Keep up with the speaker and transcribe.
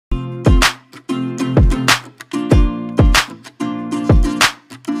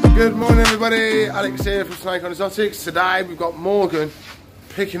Good morning everybody, Alex here from Snake on Exotics. Today we've got Morgan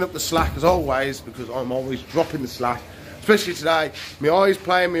picking up the slack as always, because I'm always dropping the slack. Especially today, my eye's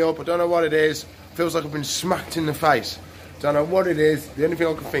playing me up, I don't know what it is. Feels like I've been smacked in the face. Don't know what it is. The only thing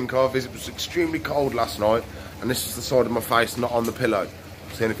I can think of is it was extremely cold last night and this is the side of my face, not on the pillow.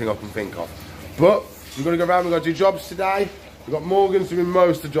 It's the only thing I can think of. But we're going to go around, we've got to do jobs today. We've got Morgan's doing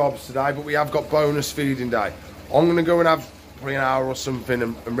most of the jobs today, but we have got bonus feeding day. I'm going to go and have probably an hour or something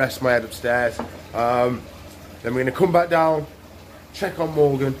and rest my head upstairs. Then we're going to come back down, check on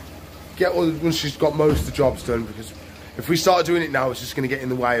Morgan, get all once she's got most of the jobs done, because if we start doing it now, it's just going to get in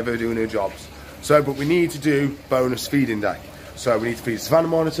the way of her doing her jobs. So, but we need to do bonus feeding day. So we need to feed the Savannah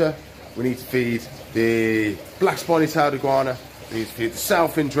monitor, we need to feed the black spiny-tailed iguana, we need to feed the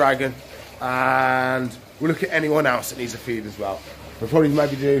sailfin dragon, and we'll look at anyone else that needs a feed as well. We'll probably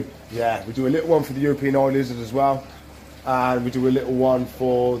maybe do, we do a little one for the European eye lizard as well. And we do a little one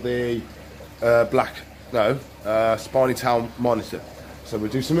for the spiny tail monitor. So we'll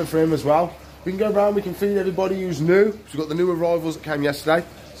do something for him as well. We can go around, we can feed everybody who's new. So we've got the new arrivals that came yesterday,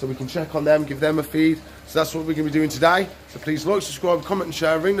 so we can check on them, give them a feed. So that's what we're going to be doing today. So please like, subscribe, comment and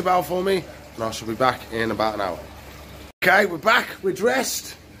share, ring the bell for me, and I shall be back in about an hour. Okay, we're back, we're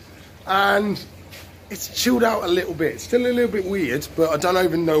dressed, and it's chilled out a little bit. It's still a little bit weird, but I don't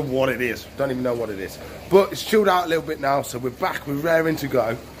even know what it is. Don't even know what it is. But it's chilled out a little bit now, so we're back, we're raring to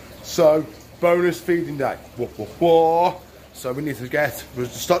go. So, bonus feeding day. Whoa, whoa, whoa. So we need to we'll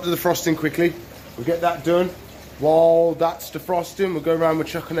start the defrosting quickly. We'll get that done. While that's defrosting, we'll go around, we'll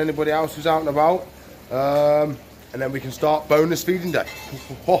check on anybody else who's out and about. And then we can start bonus feeding day.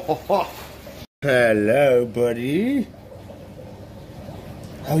 Hello, buddy.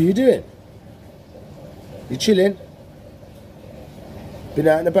 How are you doing? You chilling? Been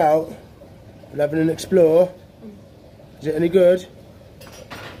out and about? Been having an explore? Is it any good?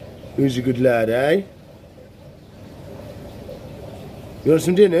 Who's a good lad, eh? You want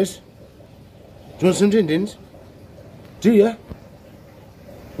some dinners? Do you want some din-dins? Do you?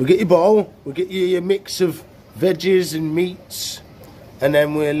 We'll get your bowl, we'll get you your mix of veggies and meats, and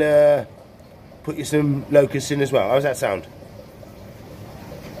then we'll put you some locusts in as well. How's that sound?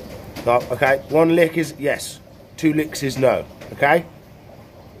 No, okay, 1 lick is yes, 2 licks is no, okay?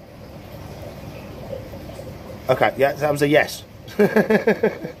 Okay, yeah, that was a yes.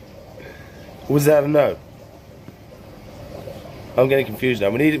 Was that a no? I'm getting confused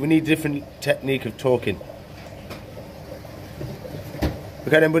now. We need a different technique of talking.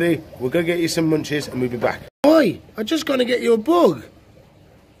 Okay then, buddy, we'll go get you some munchies and we'll be back. Oi, I just gonna get you a bug.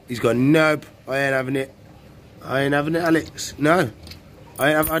 He's gone, nope, I ain't having it. I ain't having it, Alex. No.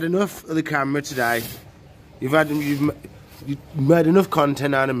 I've had enough of the camera today. You've made enough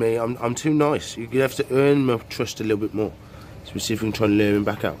content out of me. I'm too nice. You have to earn my trust a little bit more. So we'll see if we can try and lure him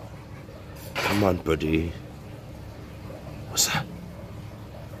back out. Come on, buddy. What's that?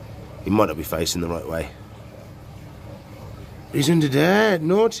 He might not be facing the right way. He's under there.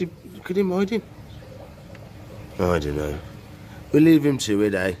 Naughty. Look at him hiding. Oh, I don't know. We'll leave him to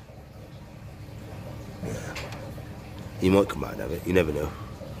it, eh? He might come out of it, you never know.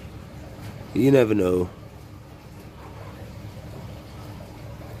 You never know.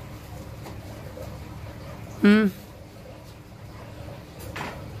 Nah,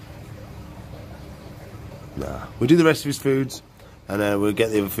 we'll do the rest of his foods and we'll get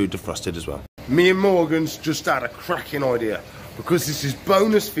the other food defrosted as well. Me and Morgan's just had a cracking idea, because this is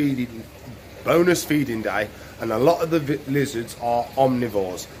bonus feeding day, and a lot of the lizards are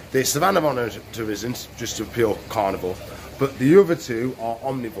omnivores. The Savannah monitor isn't, just a pure carnivore, but the other two are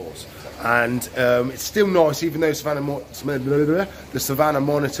omnivores. And it's still nice, even though the Savannah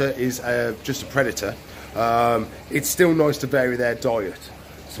monitor is just a predator, it's still nice to vary their diet.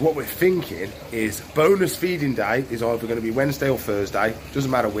 So what we're thinking is bonus feeding day is either going to be Wednesday or Thursday,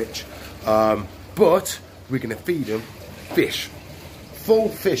 doesn't matter which, but we're going to feed them fish, full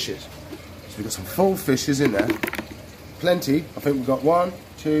fishes. So we've got some full fishes in there, plenty. I think we've got 1,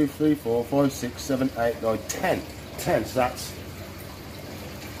 2, 3, 4, 5, 6, 7, 8, 9, 10. 10, so that's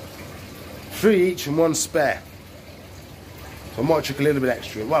 3 each and 1 spare. So I might chuck a little bit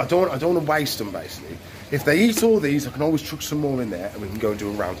extra. Well, I don't want to waste them, basically. If they eat all these, I can always chuck some more in there and we can go and do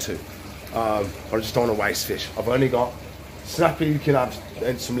a round 2. But I just don't want to waste fish. I've only got Snappy, you can have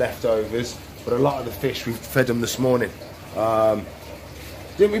and some leftovers, but a lot of the fish we've fed them this morning.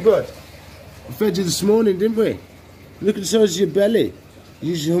 Didn't we, bud? We fed you this morning, didn't we? Look at the size of your belly.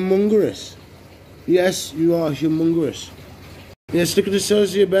 You're humongous. Yes, you are humongous. Yes, look at the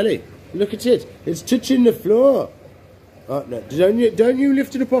size of your belly. Look at it. It's touching the floor. Oh, no. Don't you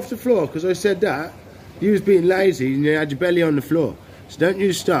lift it up off the floor, because I said that. You was being lazy and you had your belly on the floor. So don't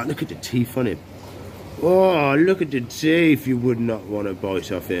you start. Look at the teeth on him. Oh, look at the teeth. You would not want to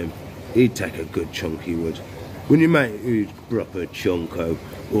bite off him. He'd take a good chunk, he would. Wouldn't you, mate? He'd proper chunko.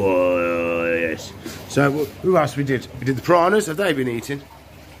 Oh, yes. So, who else we did? We did the piranhas. Have they been eating?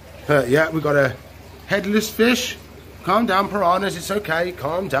 Yeah, we got a headless fish. Calm down, piranhas. It's okay.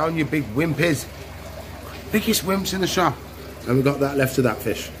 Calm down, you big wimpies. Biggest wimps in the shop. And we got that left of that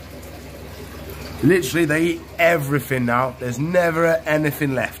fish. Literally, they eat everything now. There's never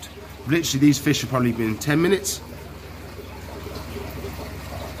anything left. Literally, these fish have probably been 10 minutes.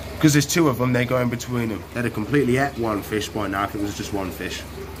 Because there's two of them, they go in between them. They'd have completely ate one fish by now if it was just one fish.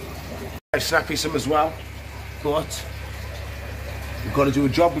 Snappy some as well, but we've got to do a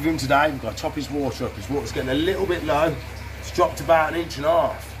job with him today. We've got to top his water up. His water's getting a little bit low. It's dropped about 1.5 inches.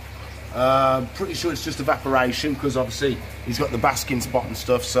 Pretty sure it's just evaporation because obviously he's got the basking spot and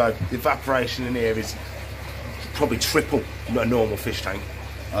stuff, so the evaporation in here is probably triple a normal fish tank.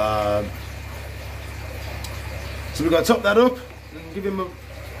 So we've got to top that up and give him a...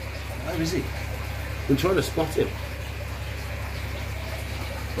 Where is he? We're trying to spot him.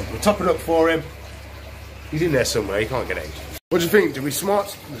 But we'll top it up for him. He's in there somewhere, he can't get out. What do you think? Do we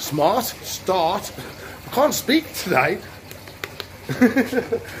start? I can't speak today.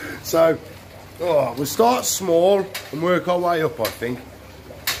 So, we'll start small and work our way up, I think.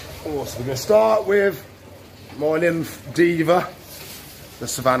 Oh, so we're going to start with my little diva, the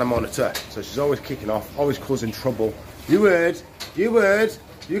Savannah Monitor. So she's always kicking off, always causing trouble. You heard,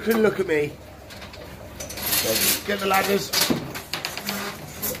 you can look at me. So get the ladders.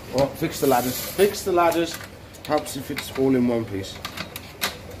 Oh, fix the ladders. Helps if it's all in one piece.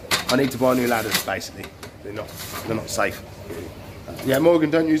 I need to buy new ladders, basically. They're not safe. Yeah, Morgan,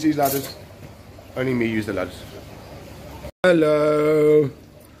 don't use these ladders. Only me use the ladders. Hello.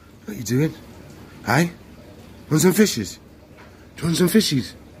 What are you doing? Hey? Want some fishes? Do you want some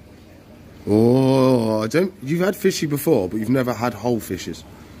fishies? Oh, you've had fishy before, but you've never had whole fishes.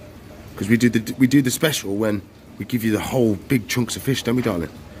 Because we do the special when we give you the whole big chunks of fish, don't we, darling?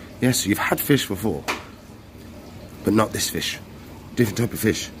 Yes, so you've had fish before, but not this fish. Different type of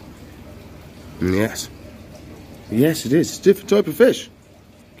fish. Yes. Yes, it is. It's a different type of fish.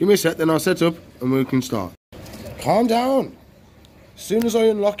 Give me a sec, then I'll set up and we can start. Calm down. As soon as I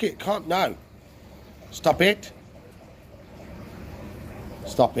unlock it, can't... No. Stop it.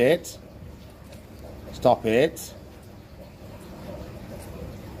 Stop it. Stop it.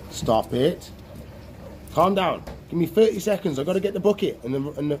 Stop it. Calm down. Give me 30 seconds. I've got to get the bucket and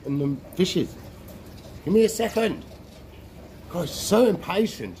the fishes. Give me a second. Gosh, so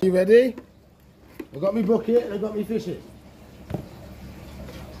impatient. You ready? I've got my bucket and I've got my fishes.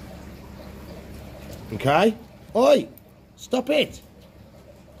 Okay? Oi! Stop it!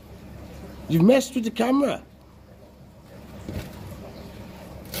 You've messed with the camera.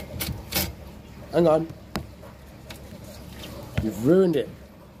 Hang on. You've ruined it.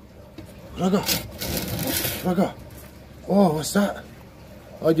 Rugger. Oh, what's that?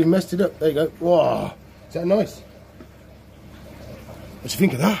 Oh, you messed it up. There you go. Whoa. Is that nice? What do you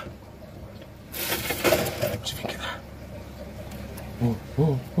think of that? What do you think of that?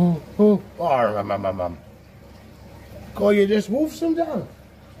 Oh. Oh, God, you just wolfed some down.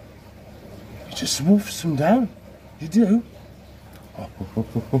 You just wolfed some down. You do.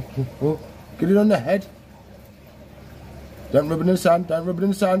 Oh. Get it on the head. Don't rub it in the sand. Don't rub it in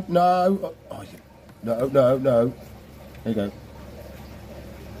the sand. No. Oh, no. There you go.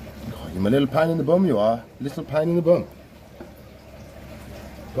 Oh, you're my little pain in the bum, you are. Little pain in the bum.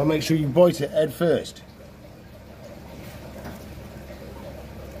 Gotta make sure you bite it head first.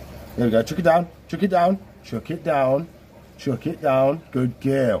 There we go. Chuck it down. Chuck it down. Chuck it down. Chuck it down. Good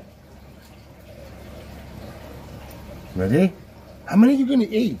girl. Ready? How many are you going to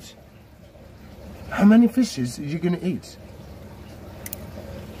eat? How many fishes are you going to eat?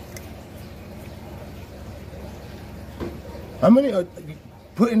 How many?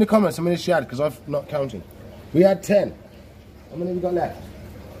 Put in the comments how many she had, because I've not counting. We had 10. How many have we got left?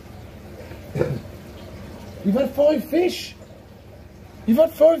 You've had 5 fish. You've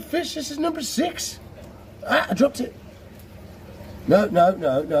had 5 fish. This is number 6. Ah, I dropped it. No.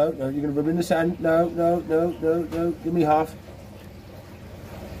 You're going to rub in the sand. No. Give me half.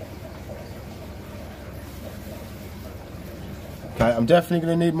 Okay, I'm definitely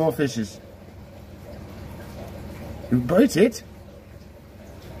going to need more fishes. You bite it.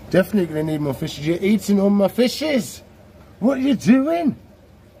 Definitely going to need more fishes. You're eating all my fishes. What are you doing?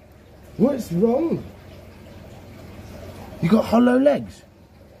 What's wrong? You got hollow legs?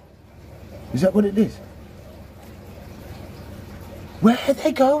 Is that what it is? Where are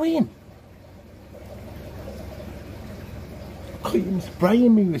they going? Look at him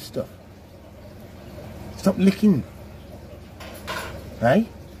spraying me with stuff. Stop licking. Hey?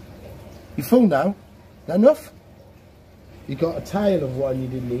 You full now? That enough? You got a tail of one you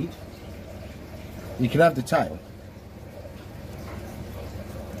didn't need. You can have the tail.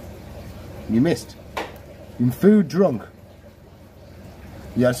 You missed. You're food drunk.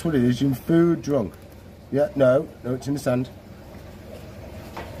 Yeah, that's what it is. You're food drunk. Yeah, no, it's in the sand.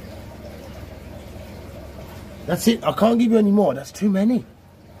 That's it. I can't give you any more. That's too many.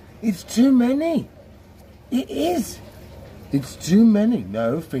 It's too many. It is. It's too many.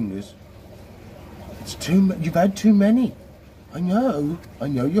 No fingers. It's too many. You've had too many. I know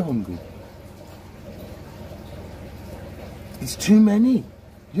you're hungry. It's too many.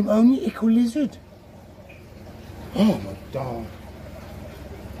 You're only equal lizard. Oh my God.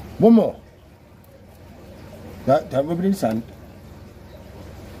 One more. No, don't rub it in the sand.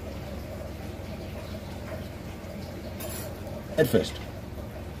 Head first.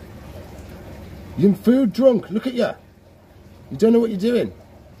 You're food drunk. Look at you. You don't know what you're doing.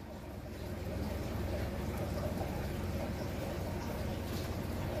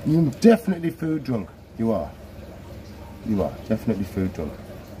 You're definitely food drunk. You are. You are definitely food drunk.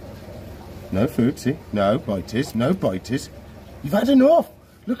 No food, see? No biters. No biters. You've had enough.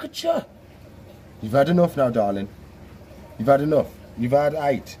 Look at you. You've had enough now, darling. You've had enough. You've had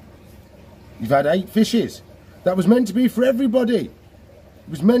 8. You've had 8 fishes. That was meant to be for everybody. It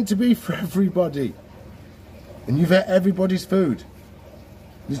was meant to be for everybody. And you've ate everybody's food.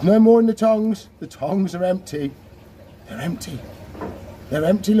 There's no more in the tongs. The tongs are empty. They're empty. They're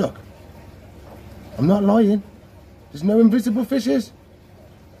empty, look. I'm not lying. There's no invisible fishes.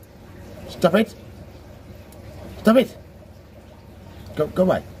 Stop it. Stop it. Go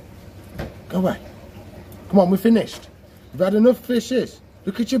away. Go away. Come on, we're finished. You've had enough fishes.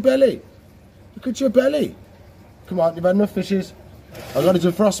 Look at your belly. Look at your belly. Come on, you've had enough fishes. I've got to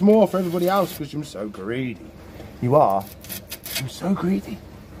defrost more for everybody else because I'm so greedy. You are? I'm so greedy.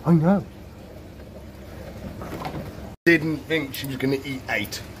 I know. Didn't think she was going to eat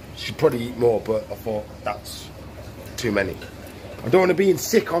 8. She'd probably eat more, but I thought that's too many. I don't want to be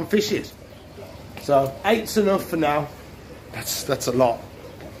sick on fishes. So 8's enough for now. That's a lot.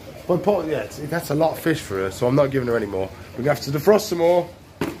 But yeah, that's a lot of fish for her, so I'm not giving her any more. We're going to have to defrost some more,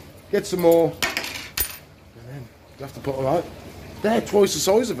 get some more, and then we have to put them out. They're twice the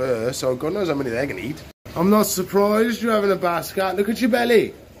size of her, so God knows how many they're going to eat. I'm not surprised you're having a basket. Look at your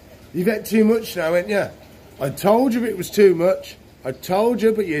belly. You've ate too much now, ain't you? I told you it was too much. I told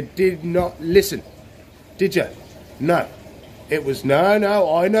you, but you did not listen. Did you? No. It was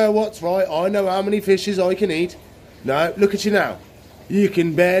no, I know what's right. I know how many fishes I can eat. No, look at you now. You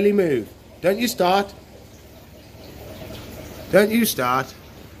can barely move. Don't you start. Don't you start.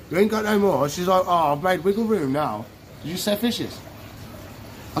 You ain't got no more. She's like, oh, I've made wiggle room now. Did you say fishes?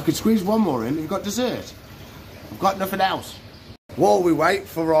 I could squeeze one more in. You've got dessert. I've got nothing else. While we wait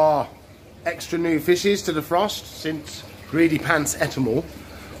for our extra new fishes to defrost, since Greedy Pants ate them all,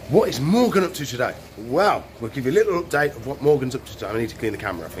 what is Morgan up to today? Well, we'll give you a little update of what Morgan's up to today. I need to clean the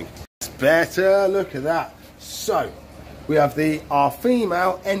camera, I think. It's better. Look at that. So, we have our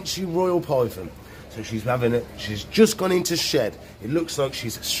female Enchi Royal Python. So she's just gone into shed. It looks like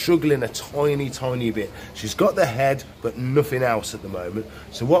she's struggling a tiny bit. She's got the head, but nothing else at the moment.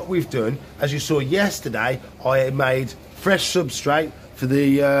 So what we've done, as you saw yesterday, I made fresh substrate for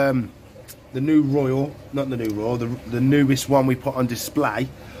the new Royal, not the new Royal, the newest one we put on display,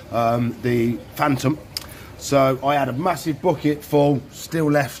 the Phantom. So I had a massive bucket full,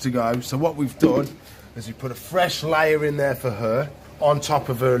 still left to go. So what we've done is we put a fresh layer in there for her, on top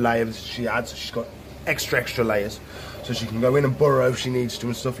of her layer that she had, so she's got extra layers, so she can go in and burrow if she needs to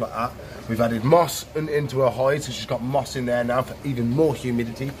and stuff like that. We've added moss into her hide, so she's got moss in there now for even more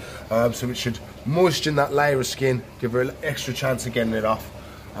humidity, so it should moisten that layer of skin, give her an extra chance of getting it off.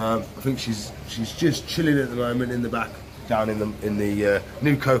 I think she's just chilling at the moment in the back, down in the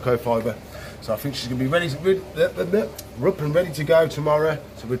new cocoa fibre. So I think she's going to be ready to go tomorrow.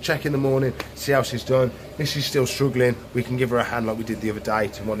 So we'll check in the morning, see how she's done. If she's still struggling, we can give her a hand like we did the other day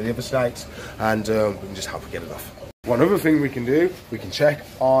to one of the other states, and we can just help her get it off. One other thing we can do, we can check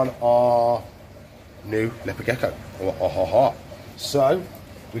on our new leopard gecko. So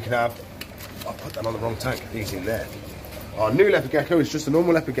we can have, I put that on the wrong tank, he's in there. Our new leopard gecko is just a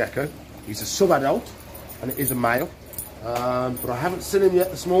normal leopard gecko. He's a sub-adult, and it is a male. But I haven't seen him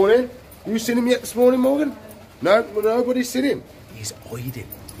yet this morning. You seen him yet this morning, Morgan? No, nobody's seen him. He's hiding.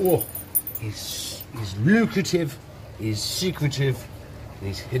 Oh, he's lucrative, he's secretive, and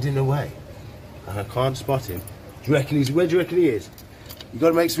he's hidden away. And I can't spot him. Do you reckon where do you reckon he is? You've got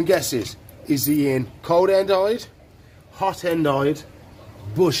to make some guesses. Is he in Cold End Hide, hot-end-eyed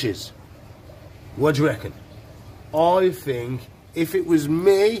bushes. What do you reckon? I think if it was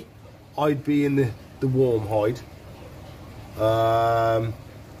me, I'd be in the warm hide.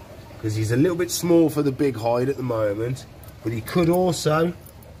 Because he's a little bit small for the big hide at the moment, but he could also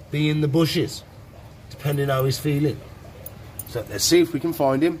be in the bushes, depending how he's feeling. So let's see if we can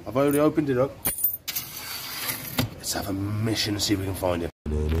find him. I've already opened it up. Let's have a mission to see if we can find him.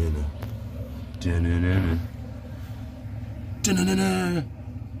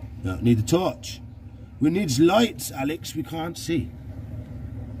 No, need the torch. We need lights, Alex. We can't see.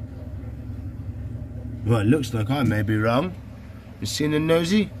 Well, it looks like I may be wrong. You seen a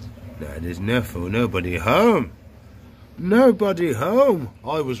nosy? No, there's nobody home. Nobody home.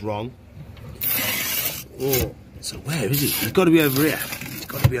 I was wrong. Oh, so where is he? He's got to be over here. He's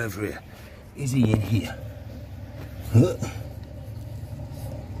got to be over here. Is he in here? Huh?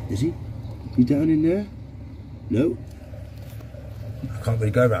 Is he? He down in there? No. I can't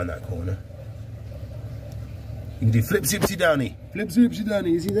really go around that corner. You can do flip-sipsy downy. Flip-sipsy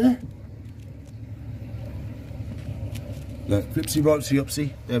downy. Is he there? No, flipsy ropsy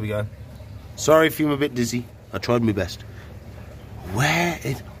upsy. There we go. Sorry if I'm a bit dizzy. I tried my best. Where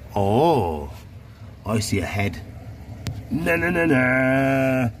is... Oh, I see a head.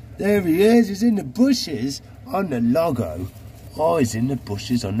 No. There he is. He's in the bushes on the logo. Oh, he's in the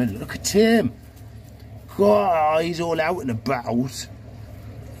bushes on the... Look at him. Oh, he's all out and about.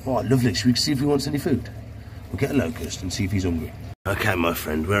 Oh, lovely. Should we see if he wants any food? We'll get a locust and see if he's hungry. Okay, my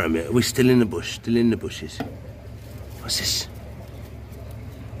friend, where am I? Are we still in the bush? Still in the bushes? What's this?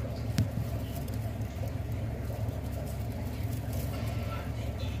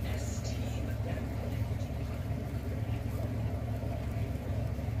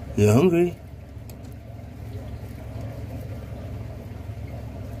 You hungry?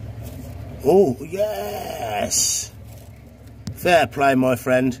 Oh, yes! Fair play, my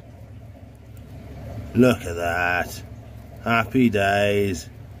friend. Look at that. Happy days.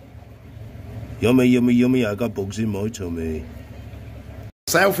 Yummy, yummy, yummy. I got bugs in my tummy.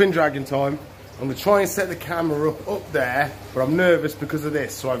 Sailfin dragon time. I'm going to try and set the camera up there, but I'm nervous because of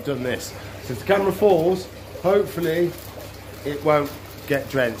this, so I've done this. So if the camera falls, hopefully it won't get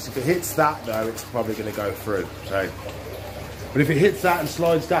drenched. If it hits that though, it's probably going to go through. So, but if it hits that and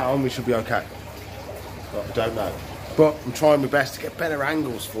slides down, we should be okay. But I don't know. But I'm trying my best to get better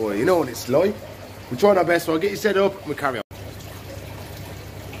angles for you. You know what it's like. We're trying our best, so I'll get you set up and we'll carry on.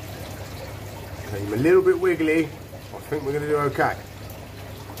 Okay, I'm a little bit wiggly. I think we're going to do okay.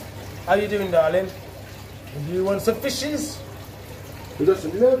 How you doing, darling? Do you want some fishes? We've got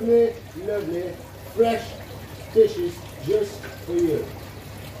some lovely, fresh fishes just for you.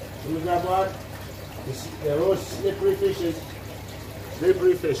 Let me grab one. They're all slippery fishes.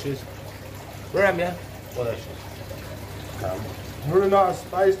 Slippery fishes. Where am I? Oh, there she is. We're running out of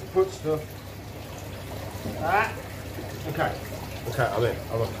space to put stuff. Ah. Okay. Okay, I'm in.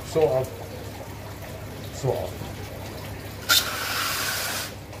 I'm in. Sort of.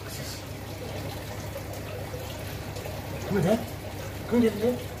 Come on, Dad. Come on,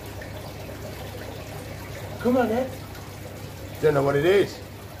 Dad. Come on, Dad. She don't know what it is.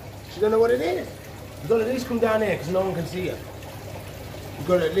 She don't know what it is. You've got to at least come down here because no one can see you. You've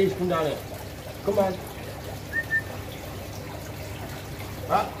got to at least come down here. Come on.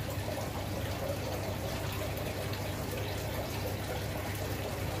 Ah.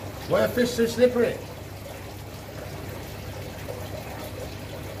 Why are fish so slippery?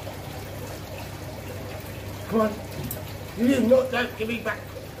 Come on. You don't give me back.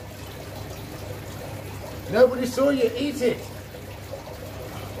 Nobody saw you eat it.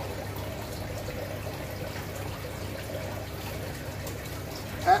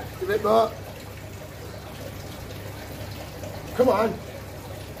 Ah, a bit more. Come on.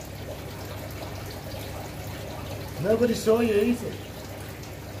 Nobody saw you eat it.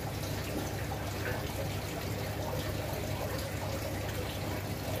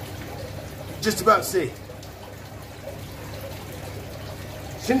 Just about see.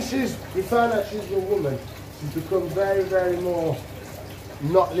 Since we found out she's a woman, she's become very more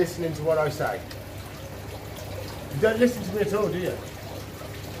not listening to what I say. You don't listen to me at all, do you?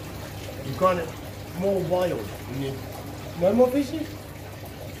 You've gone more wild. No more fishes?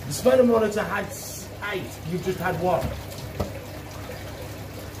 The Spanner Monitor had 8, you've just had 1.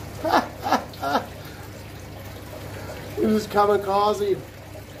 It was kamikaze.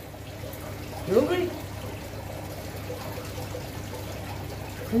 You hungry?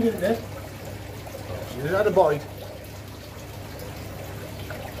 Come get it there. She just had a bite.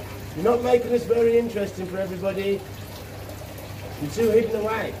 You're not making this very interesting for everybody. You're too hidden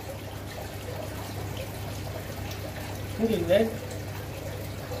away. pudding then.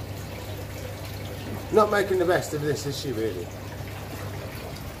 Not making the best of this, is she really?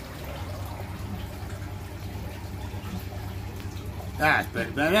 That's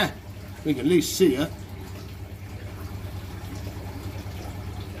better. We can at least see her.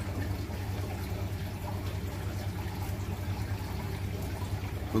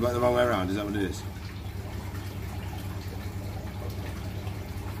 We're going the wrong way around, is that what it is?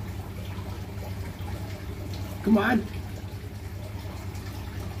 Come on.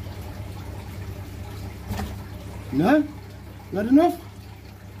 No? Not enough?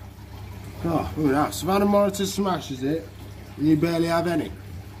 Oh, look at that. Savannah Monitor smashes it, and you barely have any.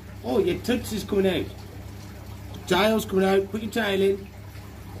 Oh, your toots is coming out. Tail's coming out. Put your tail in.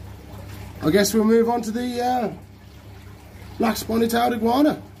 I guess we'll move on to the black spiny-tailed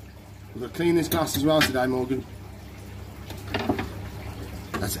iguana. We've got to clean this glass as well today, Morgan.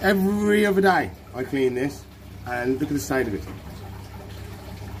 That's every other day I clean this, and look at the state of it.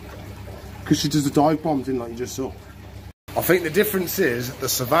 Because she does the dive bombs in, like you just saw. I think the difference is the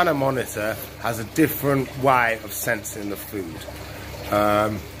Savannah Monitor has a different way of sensing the food.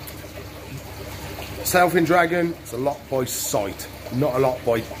 Sailfin Dragon, it's a lot by sight, not a lot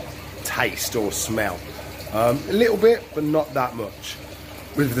by taste or smell. A little bit, but not that much.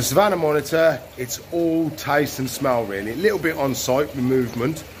 With the Savannah Monitor, it's all taste and smell really. A little bit on sight with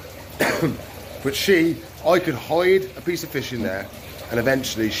movement. But I could hide a piece of fish in there, and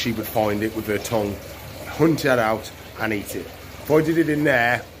eventually she would find it with her tongue, hunt it out and eat it. If I did it in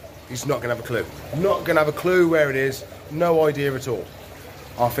there, he's not going to have a clue. Not going to have a clue where it is, no idea at all.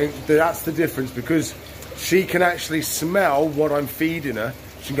 I think that's the difference, because she can actually smell what I'm feeding her.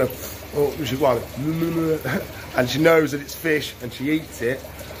 She can go, oh, and she knows that it's fish and she eats it.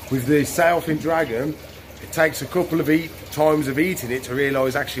 With the Sailfin Dragon, it takes a couple of times of eating it to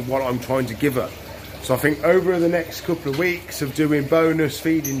realise actually what I'm trying to give her. So I think over the next couple of weeks of doing bonus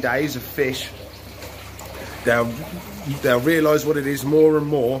feeding days of fish, they'll realise what it is more and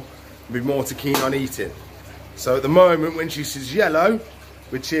more, and be more too keen on eating. So at the moment, when she sees yellow,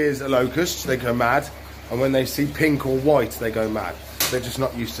 which is a locust, they go mad, and when they see pink or white, they go mad. They're just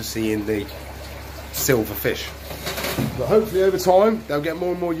not used to seeing the silver fish. But hopefully over time, they'll get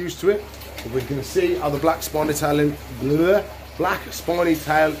more and more used to it. We're going to see how the black spiny-tailed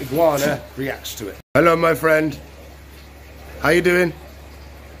iguana reacts to it. Hello, my friend. How you doing? Do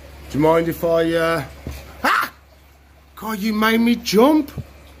you mind if I... Ah! God, you made me jump.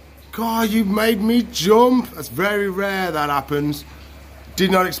 God, you made me jump. That's very rare that happens.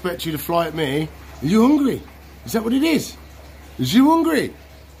 Did not expect you to fly at me. Are you hungry? Is that what it is? Is you hungry?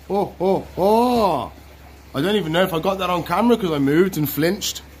 Oh, oh, oh. I don't even know if I got that on camera because I moved and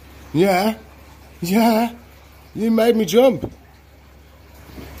flinched. Yeah. Yeah. You made me jump.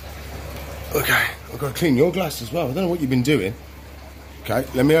 Okay, I've got to clean your glass as well. I don't know what you've been doing. Okay,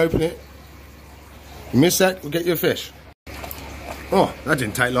 let me open it. Give me a sec, we'll get you a fish. Oh, that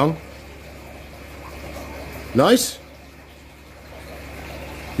didn't take long. Nice.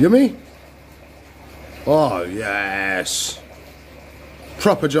 Yummy. Oh, yes.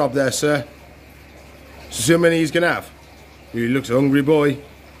 Proper job there, sir. So see how many he's going to have? He looks a hungry boy.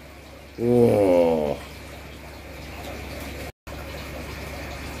 Oh.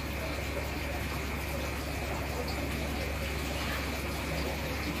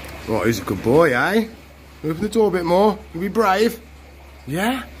 Oh, he's a good boy, eh? Open the door a bit more. You'll be brave.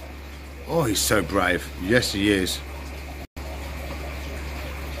 Yeah? Oh, he's so brave. Yes, he is.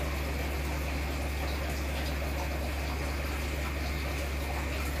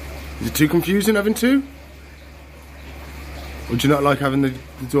 Is it too confusing having two? Or do you not like having the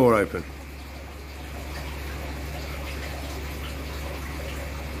door open?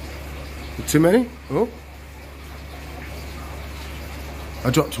 Too many? Oh. I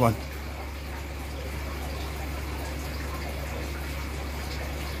dropped one.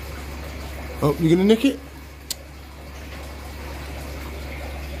 Oh, you gonna nick it?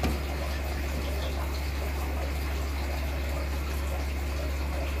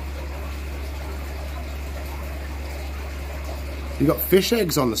 You got fish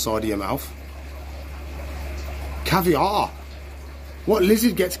eggs on the side of your mouth. Caviar. What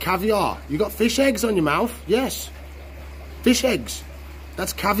lizard gets caviar? You got fish eggs on your mouth? Yes. Fish eggs.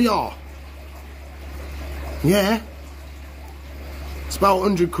 That's caviar. Yeah. It's about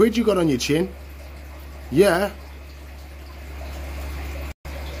 100 quid you got on your chin. Yeah.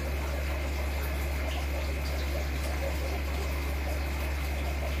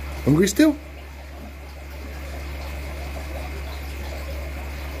 Hungry still?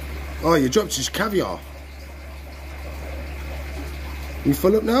 Oh, you dropped his caviar. You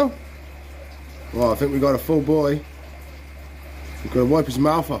full up now? Well, I think we got a full boy. He's got to wipe his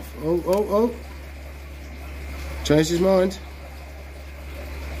mouth off. Oh, oh, oh. Changed his mind.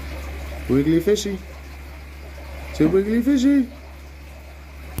 Wiggly fishy. Too wiggly fishy.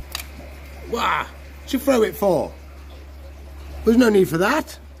 Wow. What'd you throw it for? There's no need for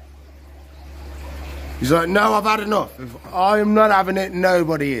that. He's like, no, I've had enough. If I am not having it,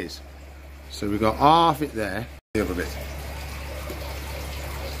 nobody is. So we've got half it there. The other bit.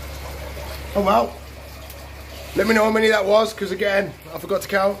 Oh well. Let me know how many that was, because again, I forgot to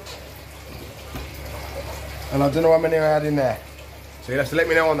count. And I don't know how many I had in there. So you'll have to let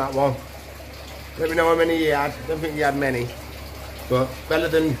me know on that one. Let me know how many you had. I don't think you had many. But better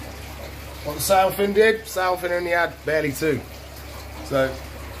than what the sailfin did. Sailfin only had barely 2. So,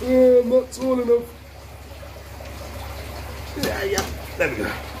 I'm not tall enough. Yeah. There we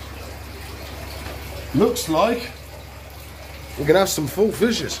go. Looks like we're going to have some full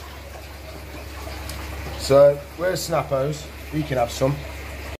fishes. So, where's Snappos? You can have some.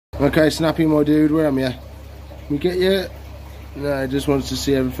 Okay, Snappy, my dude, where am you? Can we get you? No, he just wants to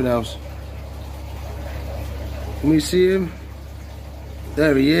see everything else. Can we see him?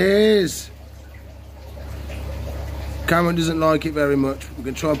 There he is. Cameron doesn't like it very much. We're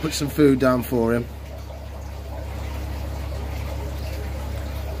going to try and put some food down for him.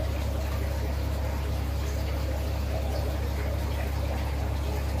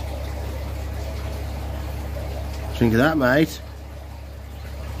 Think of that, mate.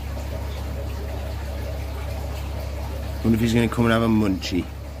 Wonder if he's going to come and have a munchie.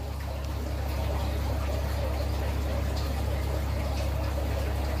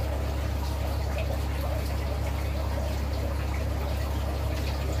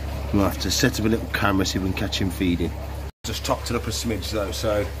 We'll have to set up a little camera so we can catch him feeding. Just topped it up a smidge though,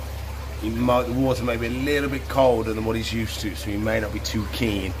 so the water may be a little bit colder than what he's used to, so he may not be too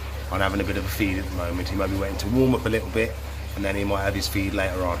keen on having a bit of a feed at the moment. He might be waiting to warm up a little bit, and then he might have his feed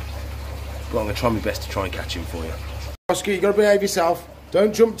later on. But I'm going to try my best to try and catch him for you. Oscar, you've got to behave yourself.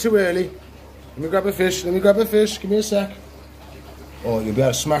 Don't jump too early. Let me grab a fish. Let me grab a fish. Give me a sec. Oh, you'll be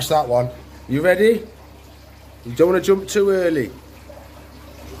able to smash that one. You ready? You don't want to jump too early.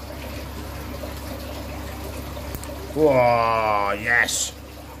 Whoa, yes.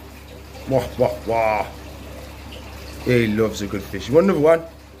 Wah, wah, wah. He loves a good fish. You want another one?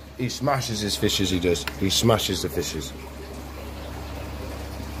 He smashes his fishes, he does. He smashes the fishes.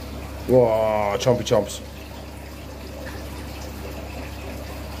 Whoa, chompy chomps.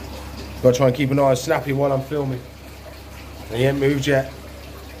 Gotta try and keep an eye on Snappy while I'm filming. He ain't moved yet.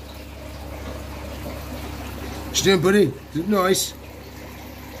 What you doing, buddy? Is it nice?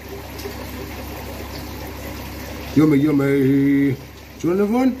 Yummy, yummy. Do you want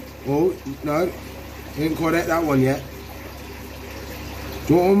another one? Oh, no. Ain't quite ate that one yet.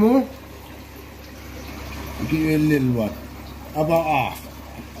 Do you want one more? I'll give you a little one. How about half?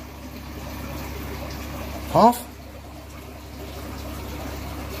 Half?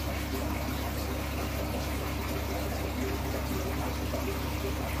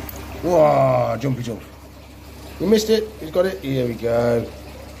 Whoa, jumpy jump. You missed it. He's got it. Here we go.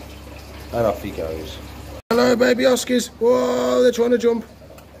 And off he goes. Hello, baby Oscars. Whoa, they're trying to jump.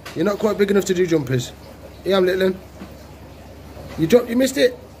 You're not quite big enough to do jumpers. Here I am, little one. You dropped, you missed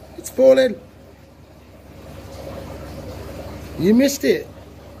it. It's falling. You missed it.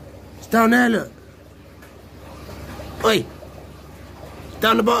 It's down there, look. Oi.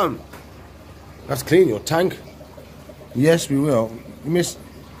 Down the bottom. Let's clean your tank. Yes, we will. You missed.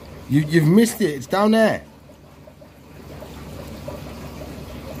 You've missed it. It's down there.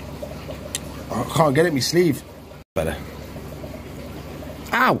 I can't get it in my sleeve. Better.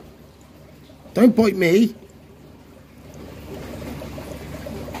 Ow! Don't bite me.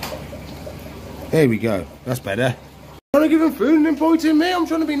 There we go. That's better. I'm trying to give him food and then biting me. I'm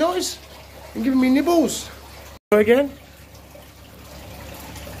trying to be nice. And giving me nibbles. Try again.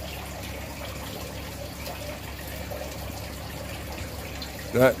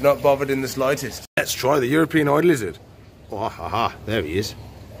 No, not bothered in the slightest. Let's try the European eye lizard. Oh, ha, ha. There he is.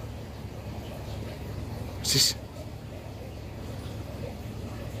 What's this?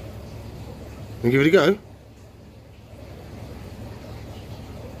 Can we give it a go?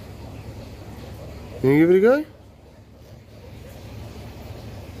 Can you give it a go?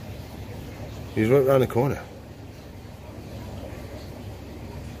 He's right round the corner.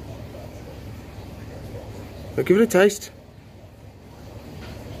 But give it a taste.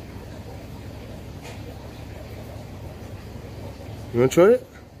 You want to try it?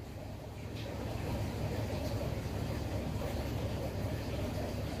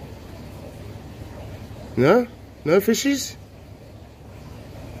 No? No fishies?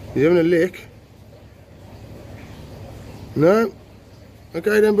 He's having a lick. No?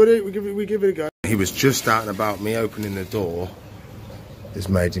 Okay then, buddy, we give it a go. He was just out and about. Me opening the door has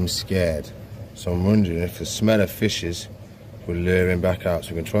made him scared. So I'm wondering if the smell of fishes will lure him back out.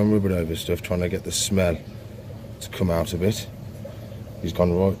 So we can try and rub it over stuff, trying to get the smell to come out a bit. He's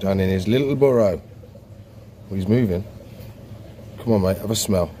gone right down in his little burrow. Well, he's moving. Come on, mate, have a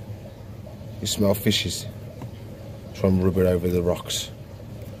smell. You smell fishes. Try and rub it over the rocks.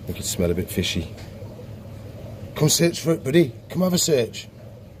 Make it smell a bit fishy. Come search for it, buddy. Come have a search.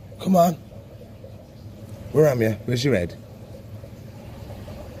 Come on. Where am you? Where's your head?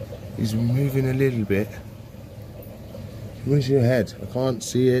 He's moving a little bit. Where's your head? I can't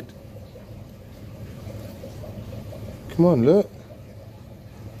see it. Come on, look.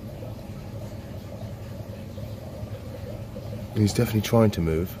 He's definitely trying to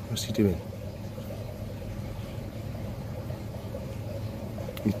move. What's he doing?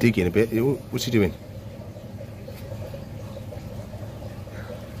 He's digging a bit. What's he doing?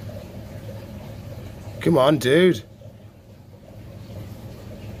 Come on, dude.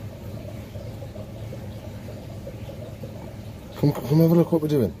 Come have a look what we're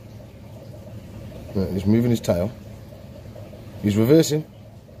doing. Right, he's moving his tail. He's reversing.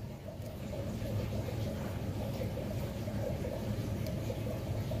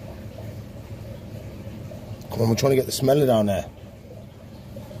 Come on, we're trying to get the smeller down there.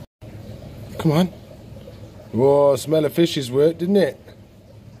 Come on. Whoa, smell of fishes worked, didn't it?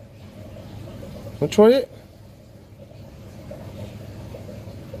 Want to try it?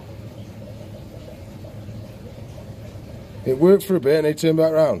 It worked for a bit and he turned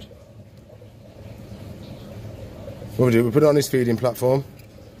back round. What we do, we put it on his feeding platform.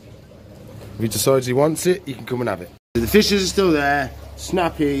 If he decides he wants it, he can come and have it. The fishes are still there.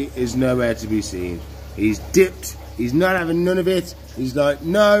 Snappy is nowhere to be seen. He's dipped. He's not having none of it. He's like,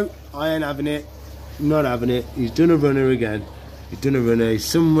 no, I ain't having it. Not having it. He's done a runner again. He's done a runner. He's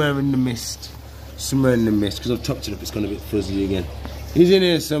somewhere in the mist. Somewhere in the mist. Because I've topped it up, it's gone a bit fuzzy again. He's in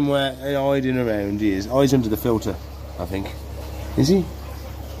here somewhere, hiding around. He is. Oh, he's under the filter, I think. Is he?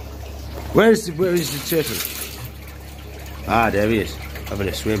 Where is the turtle? Ah, there he is. Having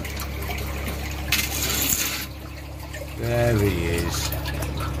a swim. There he is.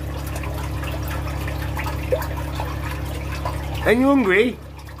 Ain't you hungry?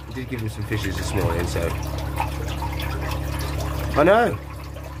 I did give him some fishes this morning, so... I know.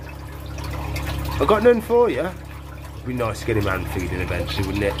 I got none for you. It'd be nice to get him hand feeding eventually,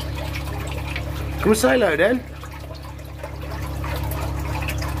 wouldn't it? Come and say hello then.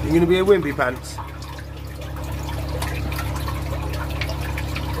 You're going to be a wimpy pants.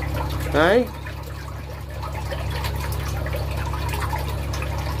 Hey?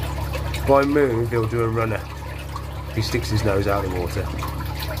 If I move, he'll do a runner. He sticks his nose out of the water.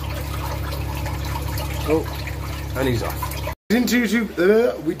 Oh, and he's off.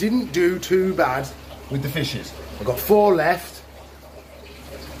 We didn't do too bad with the fishes. I've got 4 left.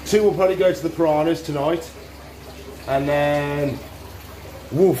 2 will probably go to the piranhas tonight. And then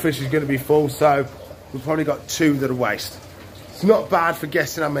wolfish is going to be full, so we've probably got 2 that are waste. It's not bad for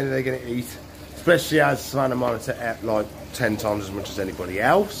guessing how many they're going to eat, especially as Savannah Monitor ate like 10 times as much as anybody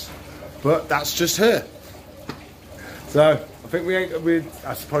else. But that's just her. So I think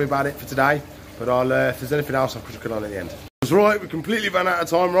that's probably about it for today. But if there's anything else, I'll put it on at the end. That's right, we completely ran out of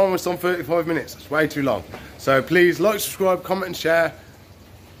time. We're almost on 35 minutes. That's way too long. So please like, subscribe, comment and share.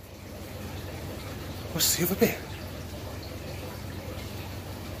 What's the other bit?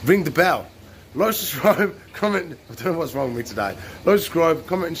 Ring the bell. Like, subscribe, comment. I don't know what's wrong with me today. Like, subscribe,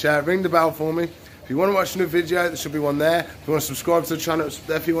 comment and share. Ring the bell for me. If you want to watch a new video, there should be one there. If you want to subscribe to the channel, it's up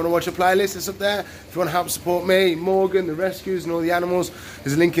there. If you want to watch a playlist, it's up there. If you want to help support me, Morgan, the rescues and all the animals,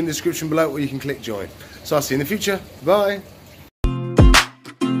 there's a link in the description below where you can click join. So I'll see you in the future. Bye.